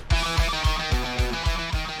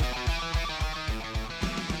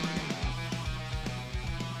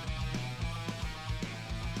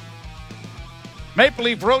Maple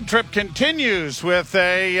Leaf road trip continues with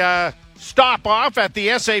a stop off at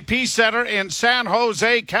the SAP Center in San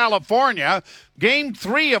Jose, California. Game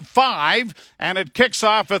 3 of 5, and it kicks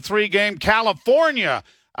off a 3-game California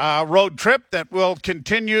road trip that will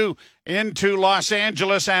continue into Los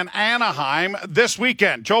Angeles and Anaheim this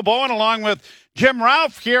weekend. Joe Bowen along with Jim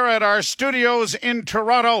Ralph here at our studios in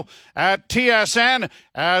Toronto at TSN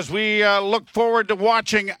as we look forward to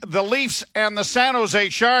watching the Leafs and the San Jose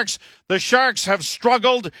Sharks. The Sharks have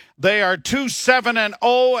struggled. They are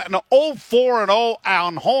 2-7-0 and 0-4-0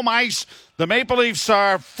 on home ice. The Maple Leafs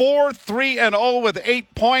are 4-3-0 with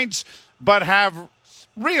 8 points, but have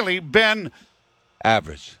really been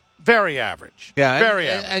average. Very average. Yeah, very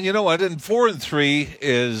average. And you know what? And 4-3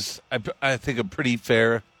 is, I think, a pretty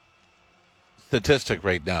fair statistic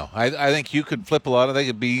right now. I think you could flip a lot. I think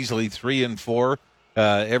it'd be easily 3-4.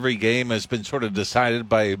 Every game has been sort of decided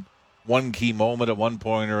by one key moment at one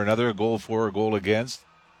point or another, a goal for, a goal against.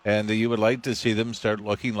 And you would like to see them start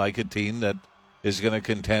looking like a team that is going to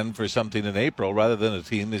contend for something in April rather than a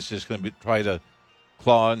team that's just going to try to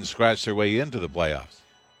claw and scratch their way into the playoffs.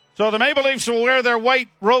 So the Maple Leafs will wear their white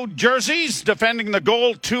road jerseys, defending the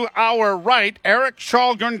goal to our right. Erik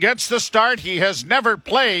Källgren gets the start. He has never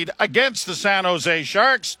played against the San Jose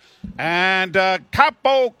Sharks. And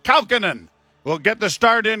Kaapo Kähkönen will get the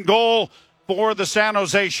start in goal for the San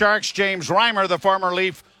Jose Sharks. James Reimer, the former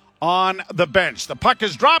Leaf, on the bench. The puck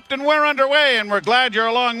is dropped and we're underway, and we're glad you're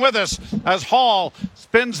along with us as Hall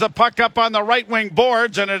spins the puck up on the right wing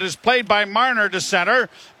boards, and it is played by Marner to center.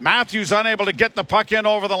 Matthews unable to get the puck in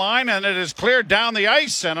over the line, and it is cleared down the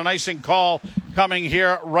ice, and an icing call coming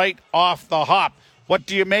here right off the hop. What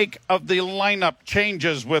do you make of the lineup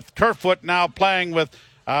changes with Kerfoot now playing with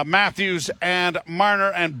Matthews and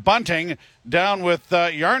Marner and Bunting down with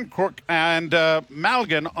Järnkrok and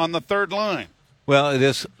Malgin on the third line? Well, it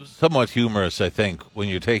is somewhat humorous, I think, when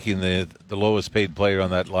you're taking the lowest paid player on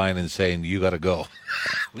that line and saying, you got to go.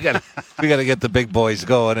 we got to get the big boys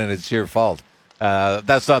going, and it's your fault.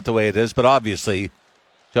 That's not the way it is, but obviously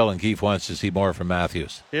Sheldon Keefe wants to see more from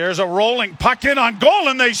Matthews. Here's a rolling puck in on goal,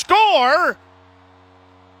 and they score.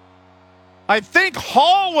 I think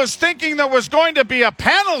Hall was thinking there was going to be a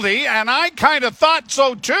penalty, and I kind of thought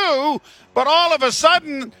so too, but all of a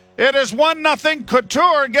sudden it is 1-0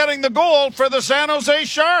 Couture getting the goal for the San Jose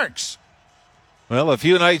Sharks. Well, a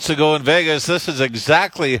few nights ago in Vegas, this is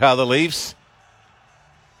exactly how the Leafs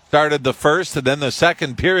started the first and then the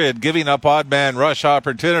second period, giving up odd man rush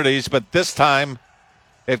opportunities, but this time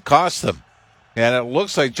it cost them. And it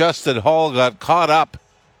looks like Justin Hall got caught up.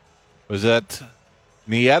 Was that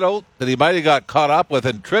Nieto that he might have got caught up with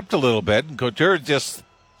and tripped a little bit? And Couture just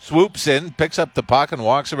swoops in, picks up the puck, and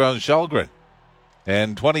walks around Källgren.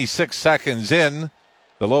 And 26 seconds in,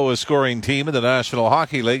 the lowest scoring team in the National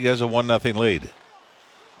Hockey League has a 1-0 lead.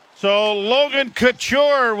 So Logan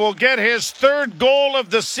Couture will get his third goal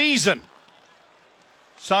of the season.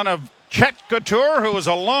 Son of Chet Couture, who was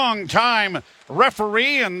a long-time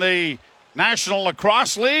referee in the National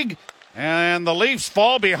Lacrosse League. And the Leafs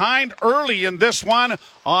fall behind early in this one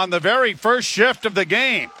on the very first shift of the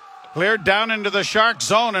game. Cleared down into the Shark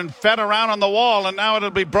zone and fed around on the wall, and now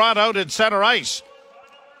it'll be brought out at center ice.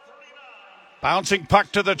 Bouncing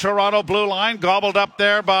puck to the Toronto blue line, gobbled up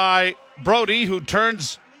there by Brody, who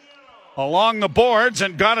turns along the boards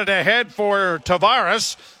and got it ahead for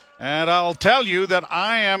Tavares. And I'll tell you that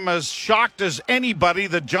I am as shocked as anybody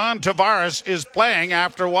that John Tavares is playing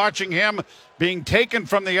after watching him being taken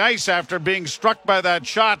from the ice after being struck by that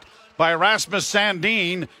shot by Rasmus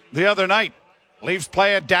Sandin the other night. Leafs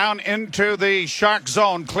play it down into the Shark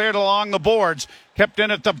zone, cleared along the boards, kept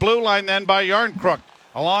in at the blue line then by Järnkrok.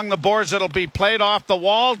 Along the boards, it'll be played off the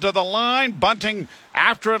wall to the line. Bunting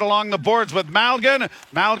after it along the boards with Malgin.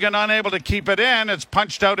 Malgin unable to keep it in. It's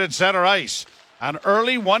punched out at center ice. An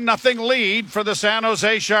early 1-0 lead for the San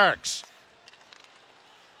Jose Sharks.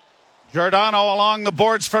 Giordano along the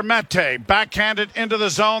boards for Mete. Backhanded into the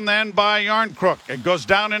zone then by Järnkrok. It goes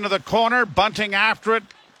down into the corner. Bunting after it,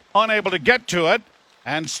 unable to get to it.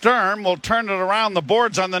 And Sturm will turn it around the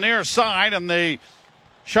boards on the near side, and the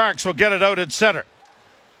Sharks will get it out at center.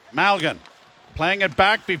 Malgin playing it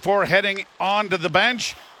back before heading on to the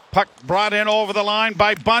bench. Puck brought in over the line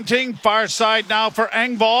by Bunting. Far side now for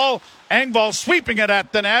Engvall. Engvall sweeping it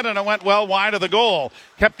at the net, and it went well wide of the goal.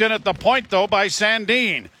 Kept in at the point, though, by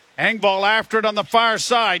Sandin. Engvall after it on the far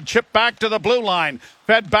side. Chipped back to the blue line.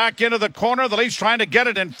 Fed back into the corner. The Leafs trying to get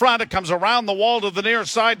it in front. It comes around the wall to the near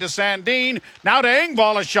side to Sandin. Now to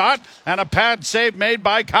Engvall, a shot, and a pad save made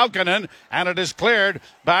by Kähkönen, and it is cleared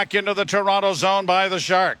back into the Toronto zone by the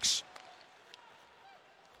Sharks.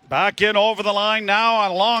 Back in over the line now,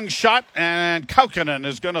 a long shot, and Kaukonen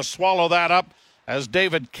is going to swallow that up as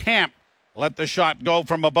David Camp let the shot go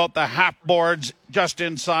from about the half boards just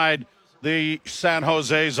inside the San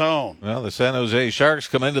Jose zone. Well, the San Jose Sharks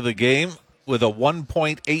come into the game with a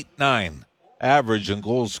 1.89 average in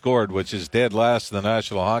goals scored, which is dead last in the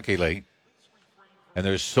National Hockey League. And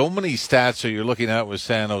there's so many stats that you're looking at with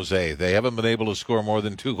San Jose. They haven't been able to score more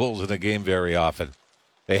than 2 goals in a game very often.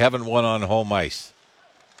 They haven't won on home ice.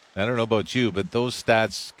 I don't know about you, but those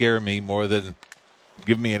stats scare me more than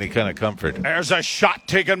give me any kind of comfort. There's a shot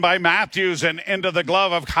taken by Matthews and into the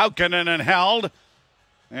glove of Kaukonen and held.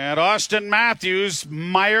 And Austin Matthews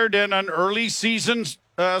mired in an early season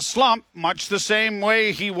slump, much the same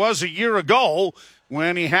way he was a year ago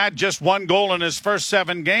when he had just 1 goal in his first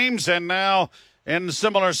 7 games, and now in a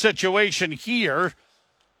similar situation here.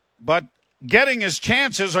 But getting his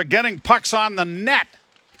chances are getting pucks on the net.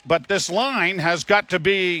 But this line has got to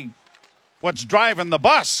be what's driving the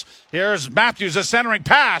bus. Here's Matthews, a centering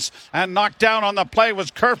pass, and knocked down on the play was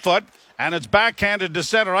Kerfoot, and it's backhanded to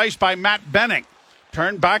center ice by Matt Benning.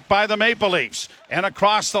 Turned back by the Maple Leafs. And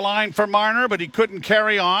across the line for Marner, but he couldn't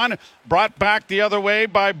carry on. Brought back the other way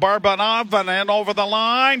by Barabanov, and then over the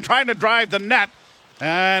line, trying to drive the net.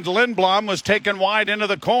 And Lindblom was taken wide into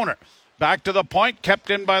the corner. Back to the point, kept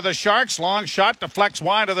in by the Sharks. Long shot deflects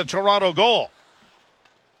wide of the Toronto goal.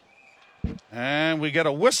 And we get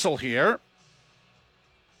a whistle here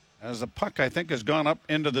as the puck, I think, has gone up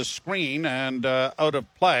into the screen and out of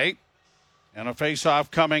play. And a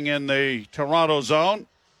face-off coming in the Toronto zone.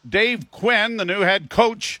 Dave Quinn, the new head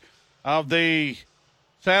coach of the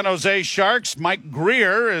San Jose Sharks. Mike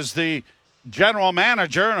Greer is the general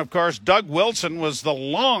manager. And, of course, Doug Wilson was the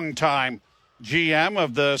longtime GM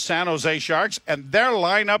of the San Jose Sharks. And their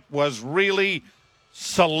lineup was really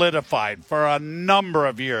solidified for a number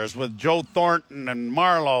of years with Joe Thornton and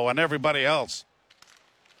Marlowe and everybody else.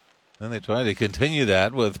 And they try to continue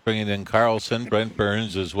that with bringing in Carlson, Brent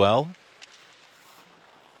Burns as well.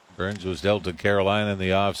 Burns was dealt to Carolina in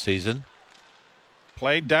the offseason.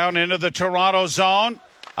 Played down into the Toronto zone.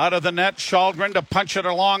 Out of the net, Shalgren to punch it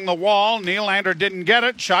along the wall. Nylander didn't get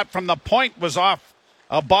it. Shot from the point was off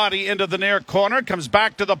a body into the near corner. Comes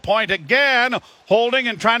back to the point again. Holding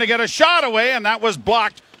and trying to get a shot away, and that was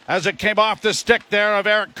blocked as it came off the stick there of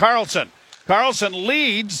Erik Karlsson. Karlsson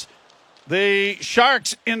leads the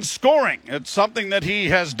Sharks in scoring. It's something that he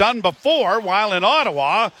has done before while in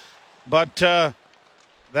Ottawa, but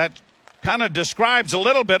that kind of describes a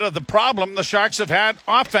little bit of the problem the Sharks have had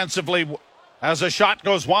offensively as a shot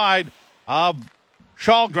goes wide of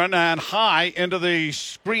Shalgren and high into the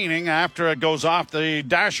screening after it goes off the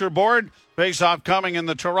dasher board. Face-off coming in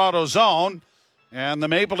the Toronto zone. And the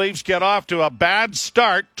Maple Leafs get off to a bad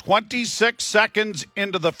start 26 seconds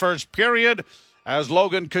into the first period as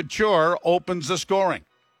Logan Couture opens the scoring.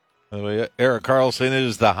 By the way, Erik Karlsson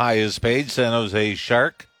is the highest paid San Jose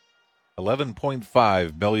Shark.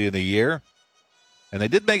 $11.5 million a year. And they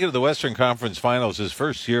did make it to the Western Conference Finals his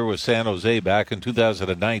first year with San Jose back in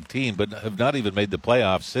 2019, but have not even made the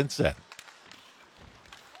playoffs since then.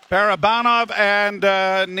 Barabanov and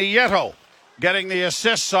Nieto getting the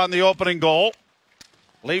assists on the opening goal.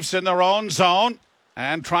 Leafs in their own zone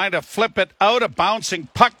and trying to flip it out. A bouncing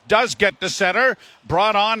puck does get to center.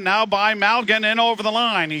 Brought on now by Malgin in over the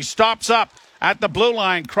line. He stops up at the blue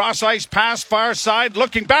line. Cross ice pass far side.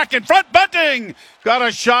 Looking back in front. Bunting got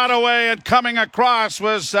a shot away, and coming across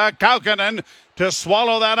was Kaukonen to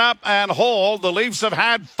swallow that up and hold. The Leafs have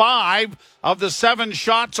had 5 of the 7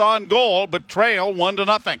 shots on goal, but trail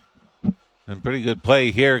 1-0. And pretty good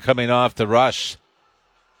play here coming off the rush.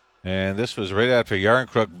 And this was right after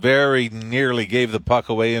Yarncrook very nearly gave the puck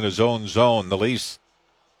away in his own zone. The Leafs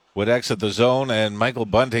would exit the zone, and Michael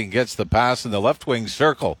Bunting gets the pass in the left wing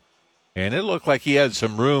circle. And it looked like he had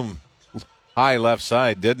some room high left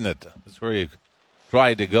side, didn't it? That's where he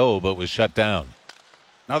tried to go, but was shut down.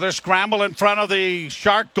 Another scramble in front of the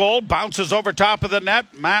Shark goal. Bounces over top of the net.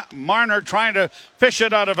 Marner trying to fish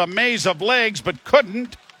it out of a maze of legs, but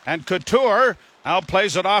couldn't. And Couture now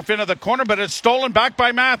plays it off into the corner, but it's stolen back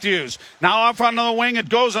by Matthews. Now off on the wing, it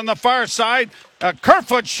goes on the far side. A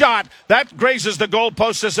Kerfoot shot. That grazes the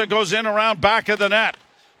goalpost as it goes in around back of the net.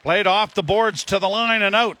 Played off the boards to the line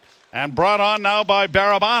and out. And brought on now by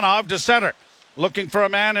Barabanov to center. Looking for a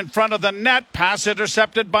man in front of the net. Pass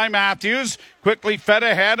intercepted by Matthews. Quickly fed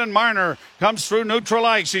ahead, and Marner comes through neutral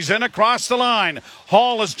ice. He's in across the line.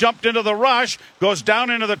 Hall has jumped into the rush. Goes down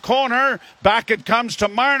into the corner. Back it comes to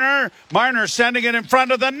Marner. Marner sending it in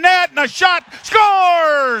front of the net. And a shot.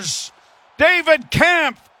 Scores! David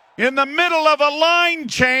Kampf in the middle of a line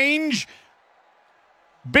change.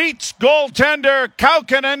 beats goaltender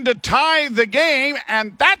Kaukonen to tie the game,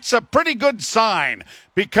 and that's a pretty good sign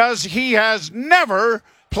because he has never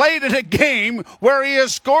played in a game where he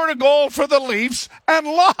has scored a goal for the Leafs and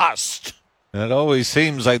lost. And it always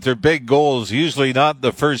seems like they're big goals, usually not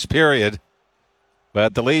the first period.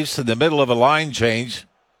 But the Leafs, in the middle of a line change,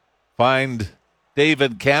 find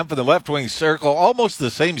David Kampf in the left wing circle, almost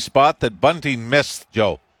the same spot that Bunting missed,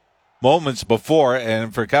 Joe, moments before.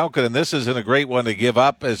 And for Kaukonen, this isn't a great one to give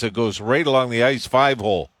up as it goes right along the ice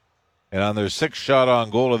 5-hole. And on their 6th shot on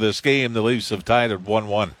goal of this game, the Leafs have tied at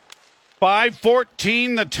 1-1.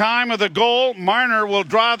 5:14, the time of the goal. Marner will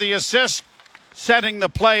draw the assist, setting the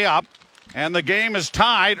play up. And the game is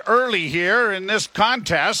tied early here in this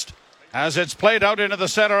contest as it's played out into the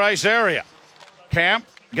center ice area. Camp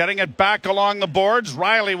getting it back along the boards.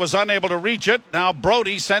 Riley was unable to reach it. Now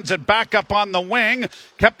Brody sends it back up on the wing.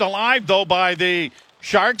 Kept alive, though, by the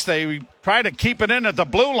Sharks. They try to keep it in at the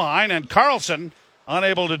blue line, and Carlson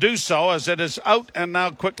unable to do so as it is out and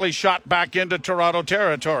now quickly shot back into Toronto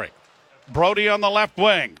territory. Brody on the left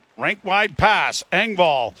wing. Rink-wide pass.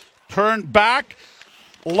 Engvall turned back.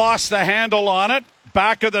 Lost the handle on it.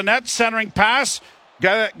 Back of the net, centering pass.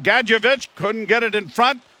 Gadjevich couldn't get it in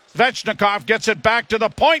front. Svechnikov gets it back to the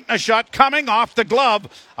point. A shot coming off the glove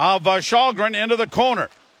of Kallgren into the corner.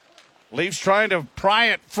 Leafs trying to pry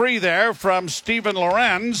it free there from Steven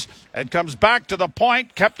Lorenz. It comes back to the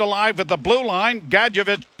point, kept alive at the blue line.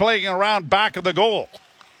 Gadjevich playing around back of the goal.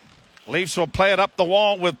 Leafs will play it up the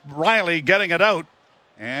wall with Riley getting it out.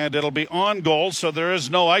 And it'll be on goal, so there is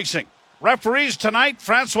no icing. Referees tonight,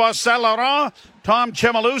 Francois Saint-Laurent, Tom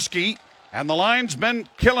Chmielewski, and the linesmen,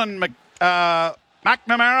 Killen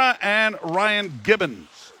McNamara and Ryan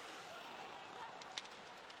Gibbons.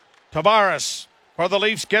 Tavares for the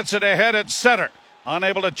Leafs gets it ahead at center.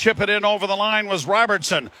 Unable to chip it in over the line was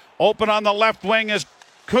Robertson. Open on the left wing is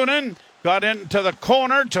Kunin. Got into the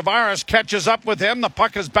corner. Tavares catches up with him. The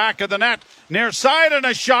puck is back of the net. Near side and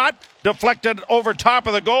a shot. Deflected over top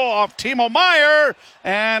of the goal off Timo Meier.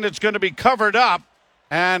 And it's going to be covered up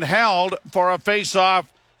and held for a face-off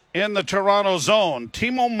in the Toronto zone.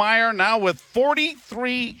 Timo Meier now with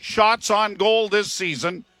 43 shots on goal this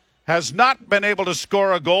season. Has not been able to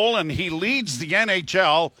score a goal, and he leads the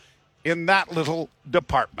NHL in that little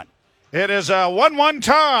department. It is a 1-1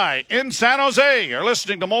 tie in San Jose. You're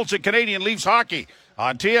listening to Molson Canadian Leafs Hockey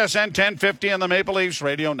on TSN 1050 and the Maple Leafs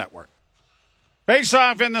Radio Network.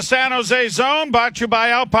 Face-off in the San Jose zone, brought to you by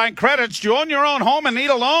Alpine Credits. Do you own your own home and need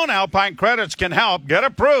a loan? Alpine Credits can help. Get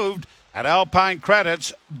approved at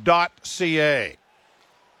alpinecredits.ca.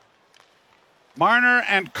 Marner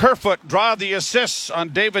and Kerfoot draw the assists on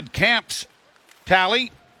David Kampf's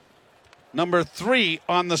tally. Number 3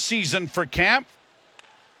 on the season for Kampf.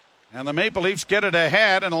 And the Maple Leafs get it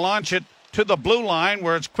ahead and launch it to the blue line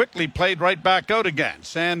where it's quickly played right back out again.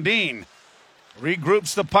 Sandin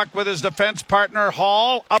regroups the puck with his defense partner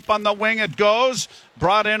Hall. Up on the wing it goes.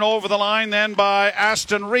 Brought in over the line then by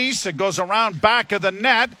Aston Reese. It goes around back of the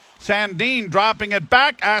net. Sandin dropping it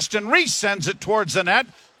back. Aston Reese sends it towards the net.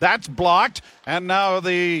 That's blocked. And now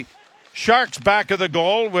the Sharks back of the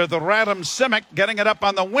goal with Radim Simek getting it up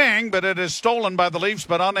on the wing, but it is stolen by the Leafs,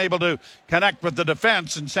 but unable to connect with the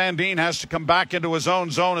defense. And Sandin has to come back into his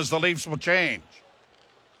own zone as the Leafs will change.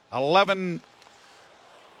 11.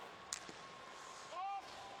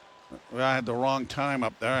 Well, I had the wrong time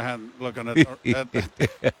up there. I had looking at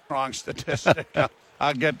the wrong statistic.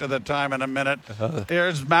 I'll get to the time in a minute.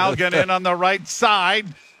 Here's Malgin in on the right side.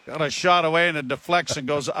 Got a shot away and it deflects and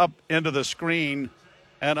goes up into the screen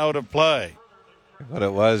and out of play. What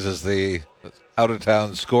it was is the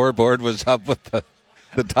out-of-town scoreboard was up with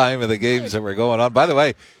the time of the games that were going on. By the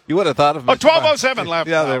way, you would have thought of... 12:07 left.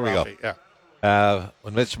 Yeah, there we go. Yeah.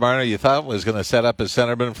 When Mitch Marner, you thought, was going to set up his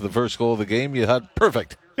centerman for the first goal of the game, you thought,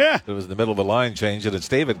 perfect. Yeah. It was in the middle of a line change, and it's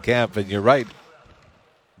David Kampf, and you're right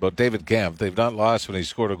about David Kampf. They've not lost when he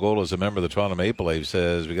scored a goal as a member of the Toronto Maple Leafs,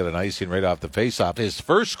 as we got an icing right off the faceoff. His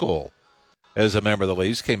first goal as a member of the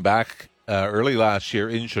Leafs came back early last year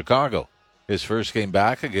in Chicago. His first game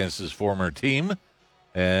back against his former team.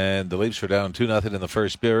 And the Leafs were down 2-0 in the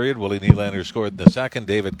first period. Willie Nylander scored in the second.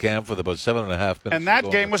 David Kampf with about 7.5 minutes. And that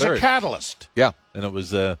game was a catalyst. Yeah, and it was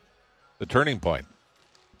the turning point.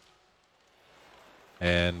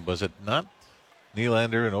 And was it not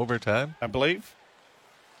Nylander in overtime? I believe.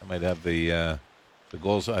 I might have the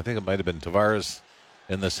goals. I think it might have been Tavares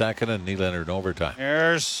in the second and Nylander in overtime.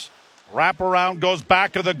 Here's wraparound, goes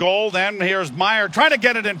back of the goal. Then here's Meier trying to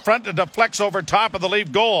get it in front to deflects over top of the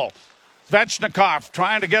Leaf goal. Svechnikov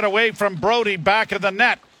trying to get away from Brody back of the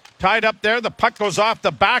net. Tied up there. The puck goes off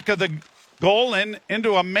the back of the goal and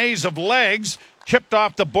into a maze of legs. Chipped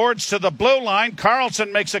off the boards to the blue line.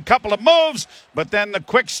 Carlson makes a couple of moves, but then the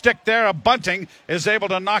quick stick there of Bunting is able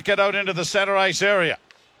to knock it out into the center ice area.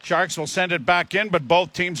 Sharks will send it back in, but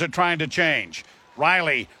both teams are trying to change.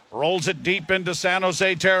 Riley rolls it deep into San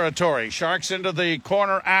Jose territory. Sharks into the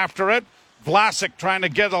corner after it. Vlasic trying to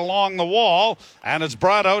get along the wall, and it's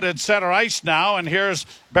brought out at center ice now, and here's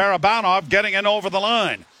Barabanov getting in over the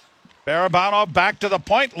line. Barabanov back to the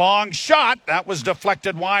point. Long shot. That was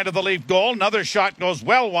deflected wide of the Leaf goal. Another shot goes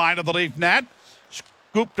well wide of the Leaf net.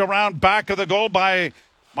 Scooped around back of the goal by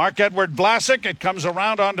Marc-Edouard Vlasic. It comes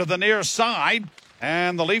around onto the near side,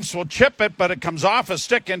 and the Leafs will chip it, but it comes off a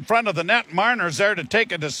stick in front of the net. Marner's there to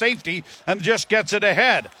take it to safety and just gets it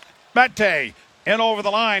ahead. Mete in over the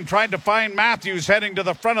line, tried to find Matthews heading to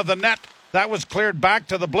the front of the net. That was cleared back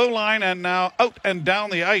to the blue line and now out and down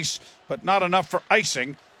the ice, but not enough for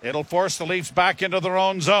icing. It'll force the Leafs back into their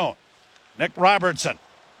own zone. Nick Robertson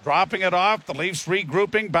dropping it off. The Leafs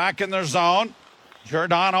regrouping back in their zone.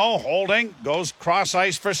 Giordano holding, goes cross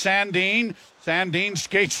ice for Sandin. Sandin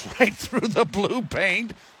skates right through the blue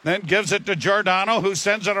paint, then gives it to Giordano, who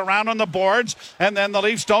sends it around on the boards, and then the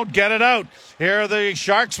Leafs don't get it out. Here are the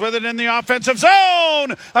Sharks with it in the offensive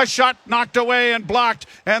zone. A shot knocked away and blocked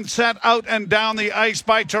and sent out and down the ice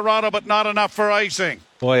by Toronto, but not enough for icing.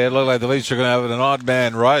 Boy, it looked like the Leafs are going to have an odd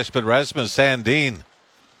man rush, but Rasmus Sandin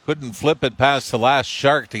couldn't flip it past the last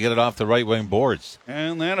Shark to get it off the right wing boards.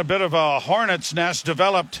 And then a bit of a hornet's nest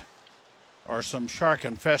developed, or some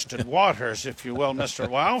shark-infested waters, if you will, Mr.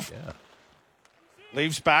 Wolf. Yeah.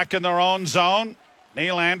 Leafs back in their own zone.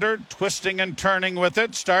 Nylander twisting and turning with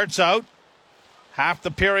it. Starts out. Half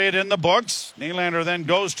the period in the books. Nylander then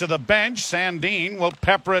goes to the bench. Sandin will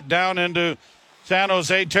pepper it down into San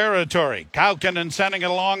Jose territory. Kaukkonen sending it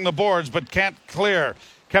along the boards, but can't clear.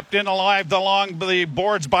 Kept in alive along the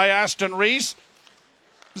boards by Aston Reese.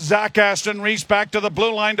 Zach Aston Reese back to the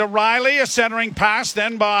blue line to Riley. A centering pass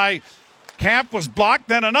then by Camp was blocked.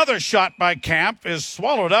 Then another shot by Camp is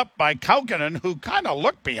swallowed up by Kaukkonen, who kind of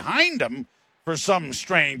looked behind him for some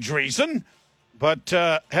strange reason, but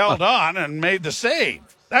held on and made the save.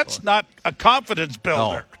 That's not a confidence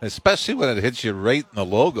builder. No, especially when it hits you right in the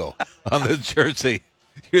logo on the jersey.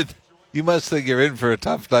 You must think you're in for a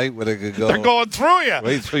tough night when it could go. They're going through you.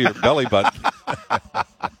 Right through your belly button.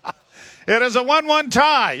 It is a 1-1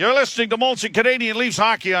 tie. You're listening to Molson Canadian Leafs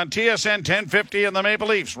Hockey on TSN 1050 and the Maple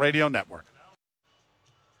Leafs Radio Network.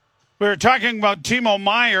 We're talking about Timo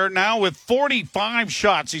Meier now with 45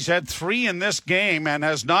 shots. He's had 3 in this game and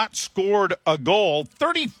has not scored a goal.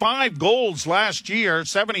 35 goals last year,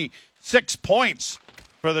 76 points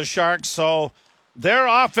for the Sharks. So their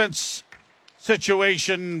offense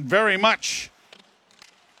situation very much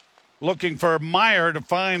looking for Meier to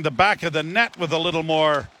find the back of the net with a little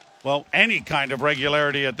more, well, any kind of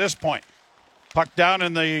regularity at this point. Puck down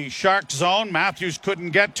in the Shark zone. Matthews couldn't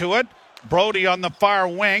get to it. Brody on the far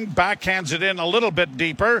wing, backhands it in a little bit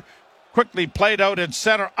deeper. Quickly played out at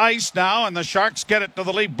center ice now, and the Sharks get it to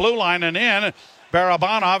the Leaf blue line and in.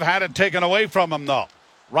 Barabanov had it taken away from him, though.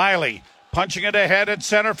 Riley punching it ahead at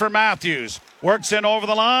center for Matthews. Works in over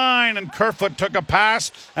the line, and Kerfoot took a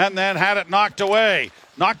pass and then had it knocked away.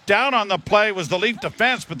 Knocked down on the play was the Leaf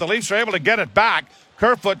defense, but the Leafs are able to get it back.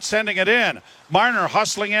 Kerfoot sending it in. Marner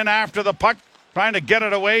hustling in after the puck, trying to get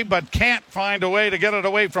it away, but can't find a way to get it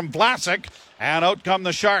away from Vlasic. And out come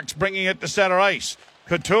the Sharks, bringing it to center ice.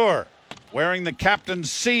 Couture, wearing the captain's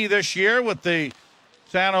C this year with the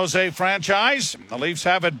San Jose franchise. The Leafs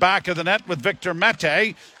have it back of the net with Victor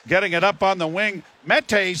Mete, getting it up on the wing.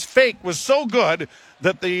 Mete's fake was so good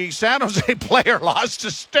that the San Jose player lost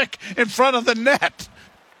a stick in front of the net.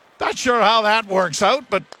 Not sure how that works out,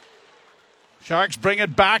 but Sharks bring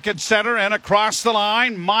it back at center and across the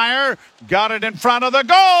line. Meier got it in front of the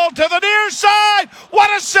goal to the near side.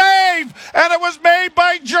 What a save! And it was made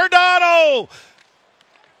by Giordano.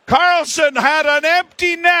 Carlson had an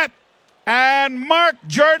empty net, and Mark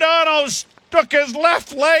Giordano stuck his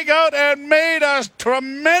left leg out and made a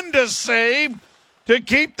tremendous save to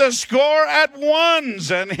keep the score at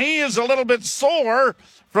 1s. And he is a little bit sore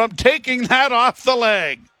from taking that off the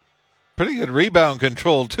leg. Pretty good rebound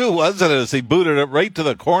control, too, wasn't it, as he booted it right to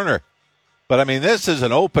the corner. But, I mean, this is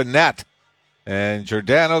an open net. And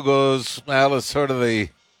Giordano goes, well, it's sort of the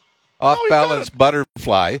off-balance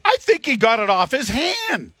butterfly. I think he got it off his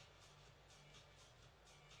hand.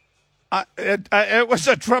 It was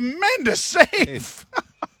a tremendous save.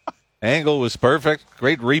 Angle was perfect.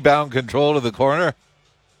 Great rebound control to the corner.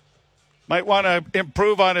 Might want to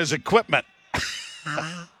improve on his equipment.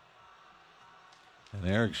 And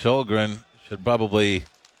Erik Källgren should probably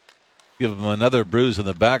give him another bruise in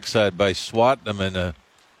the backside by swatting him in a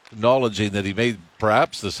acknowledging that he made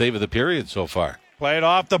perhaps the save of the period so far. Played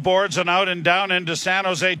off the boards and out and down into San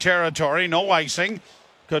Jose territory. No icing.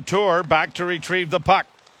 Couture back to retrieve the puck.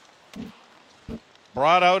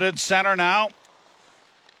 Brought out at center now.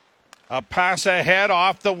 A pass ahead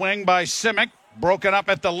off the wing by Simic. Broken up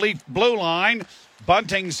at the Leaf blue line.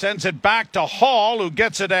 Bunting sends it back to Hall, who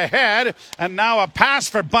gets it ahead. And now a pass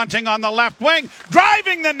for Bunting on the left wing.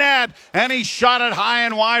 Driving the net. And he shot it high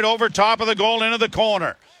and wide over top of the goal into the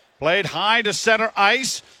corner. Played high to center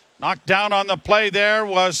ice. Knocked down on the play there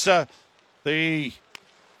was the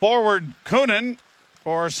forward Kunin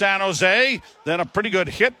for San Jose. Then a pretty good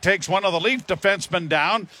hit takes one of the Leaf defensemen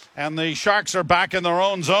down. And the Sharks are back in their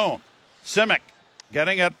own zone. Simic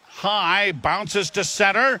getting it high, bounces to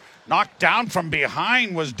center. Knocked down from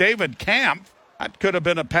behind was David Kampf. That could have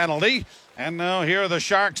been a penalty. And now here are the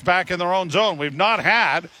Sharks back in their own zone. We've not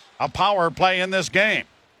had a power play in this game.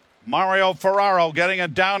 Mario Ferraro getting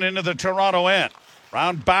it down into the Toronto end.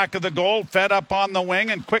 Round back of the goal, fed up on the wing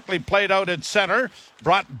and quickly played out at center.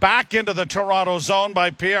 Brought back into the Toronto zone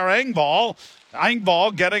by Pierre Engvall.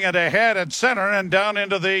 Engvall getting it ahead at center and down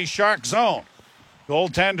into the Shark zone.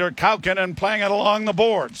 Goaltender Kaukkonen playing it along the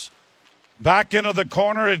boards. Back into the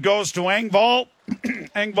corner, it goes to Engvall.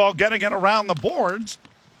 Engvall getting it around the boards,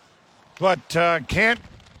 but can't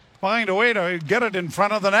find a way to get it in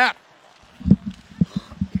front of the net.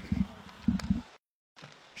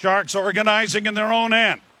 Sharks organizing in their own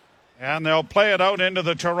end, and they'll play it out into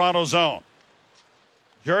the Toronto zone.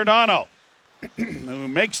 Giordano, who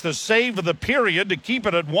makes the save of the period to keep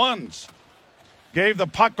it at ones, gave the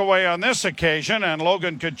puck away on this occasion, and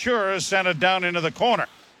Logan Couture sent it down into the corner.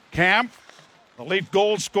 Camp, the Leaf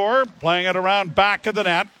goal scorer, playing it around back of the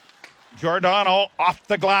net. Giordano off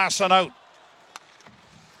the glass and out.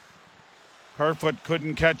 Kerfoot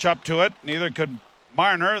couldn't catch up to it. Neither could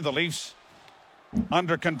Marner. The Leafs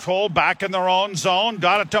under control, back in their own zone.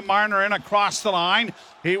 Got it to Marner in across the line.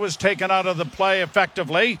 He was taken out of the play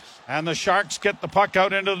effectively. And the Sharks get the puck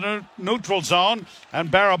out into the neutral zone.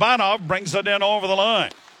 And Barabanov brings it in over the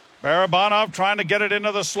line. Barabanov trying to get it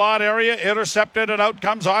into the slot area. Intercepted, and out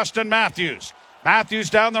comes Austin Matthews. Matthews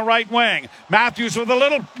down the right wing. Matthews with a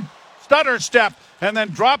little stutter step and then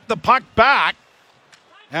dropped the puck back.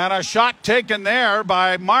 And a shot taken there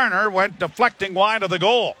by Marner went deflecting wide of the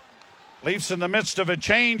goal. Leafs in the midst of a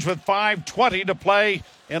change with 5:20 to play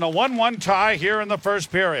in a 1-1 tie here in the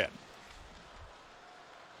first period.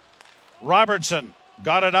 Robertson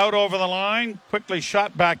got it out over the line, quickly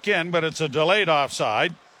shot back in, but it's a delayed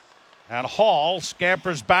offside. And Hall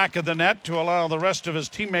scampers back of the net to allow the rest of his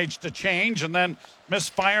teammates to change, and then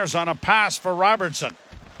misfires on a pass for Robertson.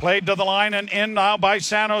 Played to the line and in now by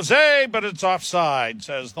San Jose, but it's offside,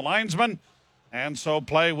 says the linesman. And so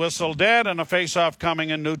play whistle dead and a face-off coming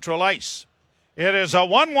in neutral ice. It is a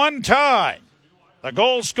 1-1 tie. The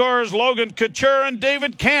goal scorers Logan Couture and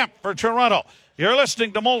David Kampf for Toronto. You're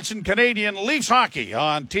listening to Molson Canadian Leafs Hockey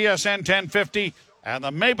on TSN 1050 and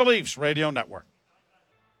the Maple Leafs Radio Network.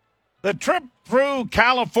 The trip through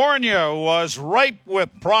California was ripe with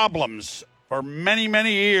problems for many,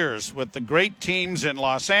 many years with the great teams in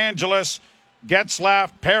Los Angeles,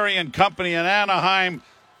 Getzlaf, Perry and Company in Anaheim,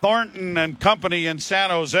 Thornton and Company in San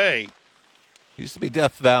Jose. Used to be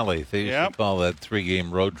Death Valley. They used to call that 3-game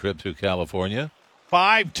road trip through California.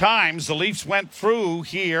 5 times the Leafs went through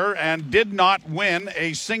here and did not win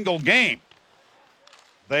a single game.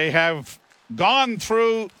 They have gone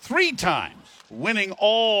through 3 times, winning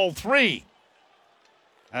all 3.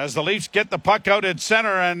 As the Leafs get the puck out at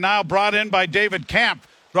center and now brought in by David Kampf,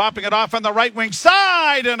 dropping it off on the right wing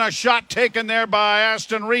side, and a shot taken there by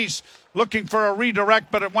Aston Reese. Looking for a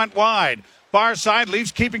redirect, but it went wide. Far side,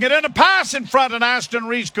 Leafs keeping it in. A pass in front, and Aston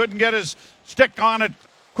Reese couldn't get his stick on it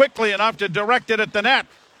quickly enough to direct it at the net.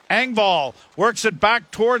 Engvall works it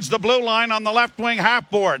back towards the blue line on the left wing half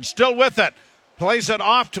board. Still with it. Plays it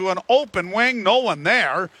off to an open wing. No one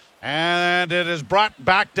there. And it is brought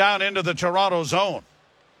back down into the Toronto zone.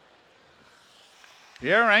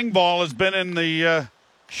 Pierre Engvall has been in the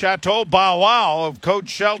Chateau Bow Wow of Coach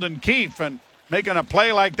Sheldon Keefe, and making a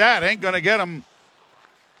play like that ain't going to get him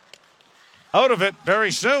out of it very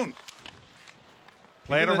soon.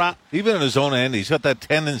 Playing around. Even in his own end, he's got that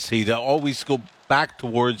tendency to always go back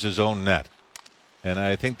towards his own net. And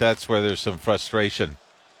I think that's where there's some frustration.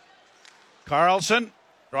 Carlson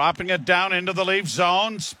dropping it down into the Leaf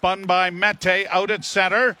zone. Spun by Mete out at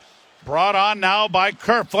center. Brought on now by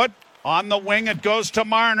Kerfoot. On the wing it goes to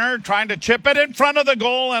Marner. Trying to chip it in front of the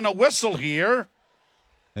goal, and a whistle here.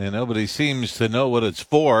 And nobody seems to know what it's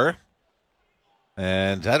for.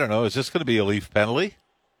 And I don't know, is this going to be a Leaf penalty?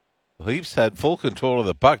 The Leafs had full control of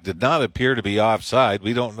the puck. Did not appear to be offside.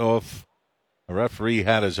 We don't know if a referee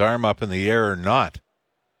had his arm up in the air or not.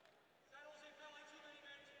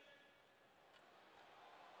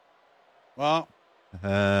 Well,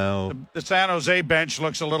 the San Jose bench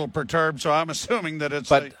looks a little perturbed, so I'm assuming that it's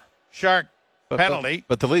a Shark penalty.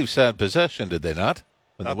 But the Leafs had possession, did they not?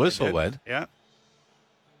 When the whistle went. Yeah.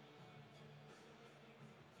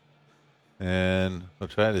 And we'll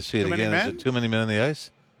try to see it again. Is it too many men on the ice?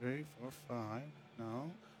 3, 4, 5.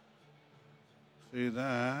 No. See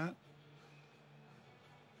that.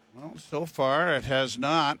 Well, so far it has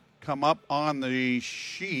not come up on the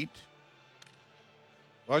sheet.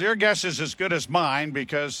 Well, your guess is as good as mine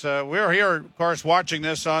because we're here, of course, watching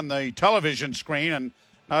this on the television screen and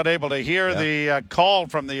not able to hear the call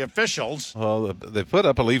from the officials. Well, they put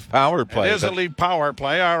up a Leaf power play. It is a Leaf power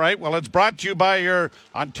play. All right. Well, it's brought to you by your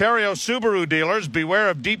Ontario Subaru dealers. Beware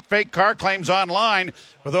of deep fake car claims online.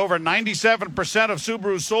 With over 97% of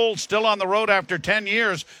Subaru sold still on the road after 10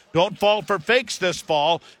 years. Don't fall for fakes this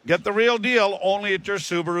fall. Get the real deal only at your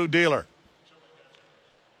Subaru dealer.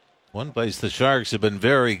 One place the Sharks have been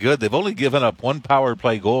very good. They've only given up one power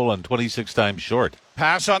play goal on 26 times short.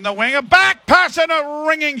 Pass on the wing, a back pass and a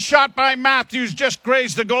ringing shot by Matthews just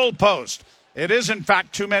grazed the goalpost. It is, in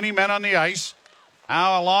fact, too many men on the ice.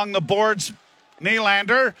 Now along the boards,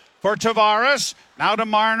 Nylander for Tavares. Now to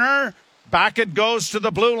Marner. Back it goes to the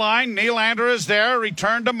blue line. Nylander is there.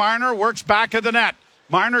 Return to Marner. Works back of the net.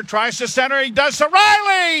 Marner tries to center. He does to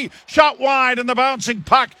Riley. Shot wide and the bouncing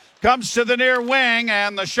puck comes to the near wing,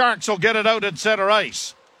 and the Sharks will get it out at center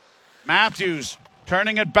ice. Matthews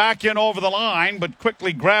turning it back in over the line, but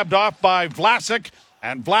quickly grabbed off by Vlasic,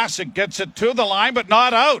 and Vlasic gets it to the line, but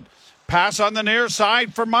not out. Pass on the near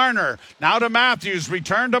side for Marner. Now to Matthews.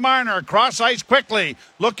 Return to Marner. Cross ice quickly.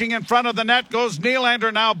 Looking in front of the net goes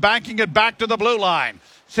Nylander, now banking it back to the blue line.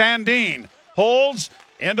 Sandin holds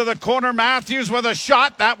into the corner. Matthews with a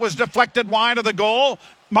shot. That was deflected wide of the goal.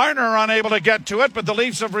 Marner unable to get to it, but the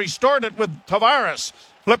Leafs have restored it with Tavares.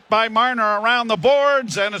 Flipped by Marner around the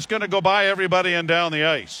boards, and it's going to go by everybody and down the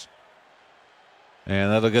ice. And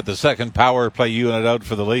that'll get the second power play unit out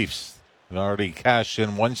for the Leafs. They've already cashed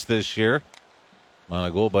in once this year on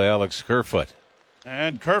a goal by Alex Kerfoot.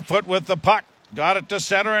 And Kerfoot with the puck. Got it to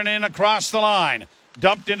center and in across the line.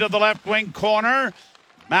 Dumped into the left wing corner.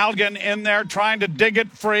 Malgin in there trying to dig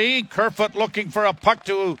it free. Kerfoot looking for a puck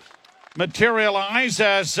to materialize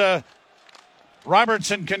as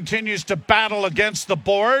Robertson continues to battle against the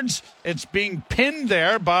boards. It's being pinned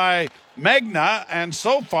there by Magna, and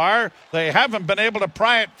so far they haven't been able to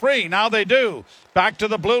pry it free. Now they do. Back to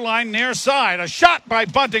the blue line near side. A shot by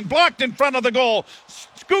Bunting, blocked in front of the goal.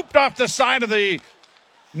 Scooped off the side of the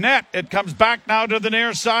net. It comes back now to the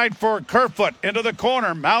near side for Kerfoot into the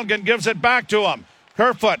corner. Malgin gives it back to him.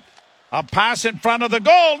 Kerfoot. A pass in front of the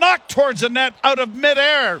goal, knocked towards the net out of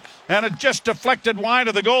midair, and it just deflected wide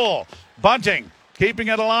of the goal. Bunting keeping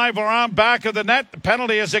it alive around back of the net. The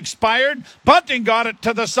penalty has expired. Bunting got it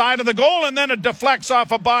to the side of the goal, and then it deflects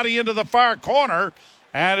off a body into the far corner,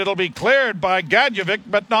 and it'll be cleared by Gadjevic,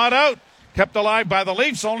 but not out. Kept alive by the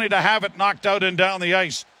Leafs, only to have it knocked out and down the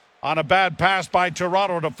ice on a bad pass by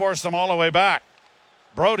Toronto to force them all the way back.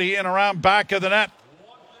 Brody in around back of the net.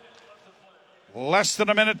 Less than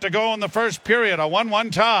a minute to go in the first period. A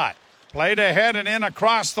 1-1 tie. Played ahead and in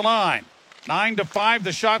across the line. 9-5,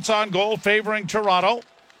 the shots on goal favoring Toronto.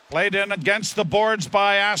 Played in against the boards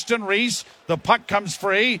by Aston Reese. The puck comes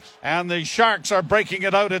free, and the Sharks are breaking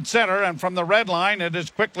it out at center, and from the red line, it is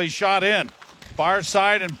quickly shot in. Far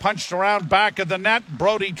side and punched around back of the net.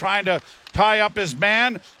 Brody trying to tie up his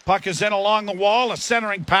man. Puck is in along the wall. A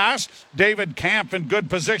centering pass. David Kampf in good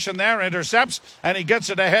position there. Intercepts, and he gets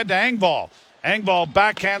it ahead to Engvall. Engvall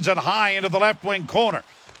backhands it high into the left wing corner.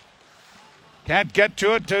 Can't get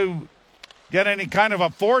to it to get any kind of a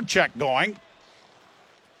forecheck going.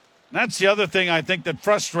 That's the other thing I think that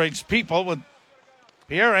frustrates people. With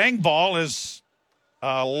Pierre Engvall is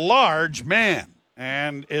a large man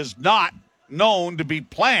and is not known to be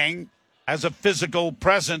playing as a physical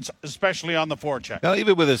presence, especially on the forecheck. Now,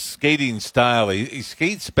 even with his skating style, he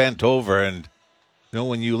skates bent over, and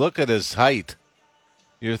when you look at his height,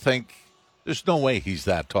 you think, there's no way he's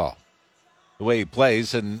that tall, the way he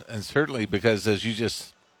plays, and certainly because, as you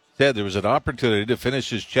just said, there was an opportunity to finish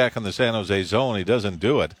his check on the San Jose zone. He doesn't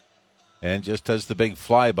do it, and just does the big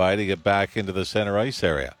flyby to get back into the center ice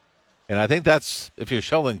area. And I think that's, if you're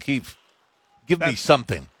Sheldon Keefe, give me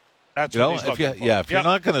something. That's what he's looking for. If you're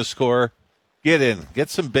not going to score, get in, get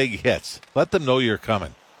some big hits. Let them know you're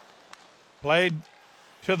coming. Played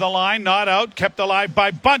to the line, not out, kept alive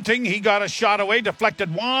by Bunting. He got a shot away,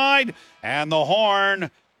 deflected wide, and the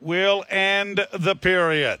horn will end the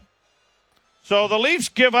period. So the Leafs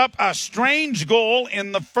give up a strange goal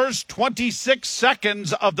in the first 26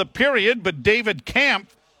 seconds of the period, but David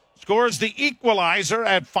Kampf scores the equalizer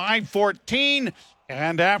at 5:14.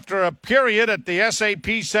 And after a period at the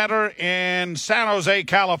SAP Center in San Jose,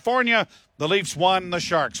 California, the Leafs won, the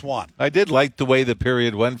Sharks won. I did like the way the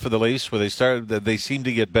period went for the Leafs, where they seemed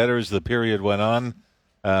to get better as the period went on.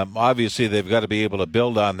 Obviously, they've got to be able to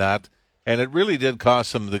build on that. And it really did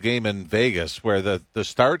cost them the game in Vegas, where the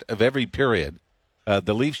start of every period,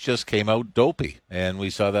 the Leafs just came out dopey. And we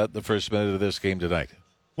saw that the first minute of this game tonight.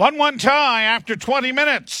 1-1 tie after 20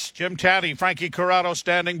 minutes. Jim Taddy, Frankie Corrado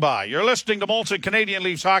standing by. You're listening to Molson Canadian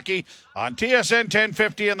Leafs Hockey on TSN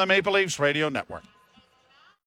 1050 and the Maple Leafs Radio Network.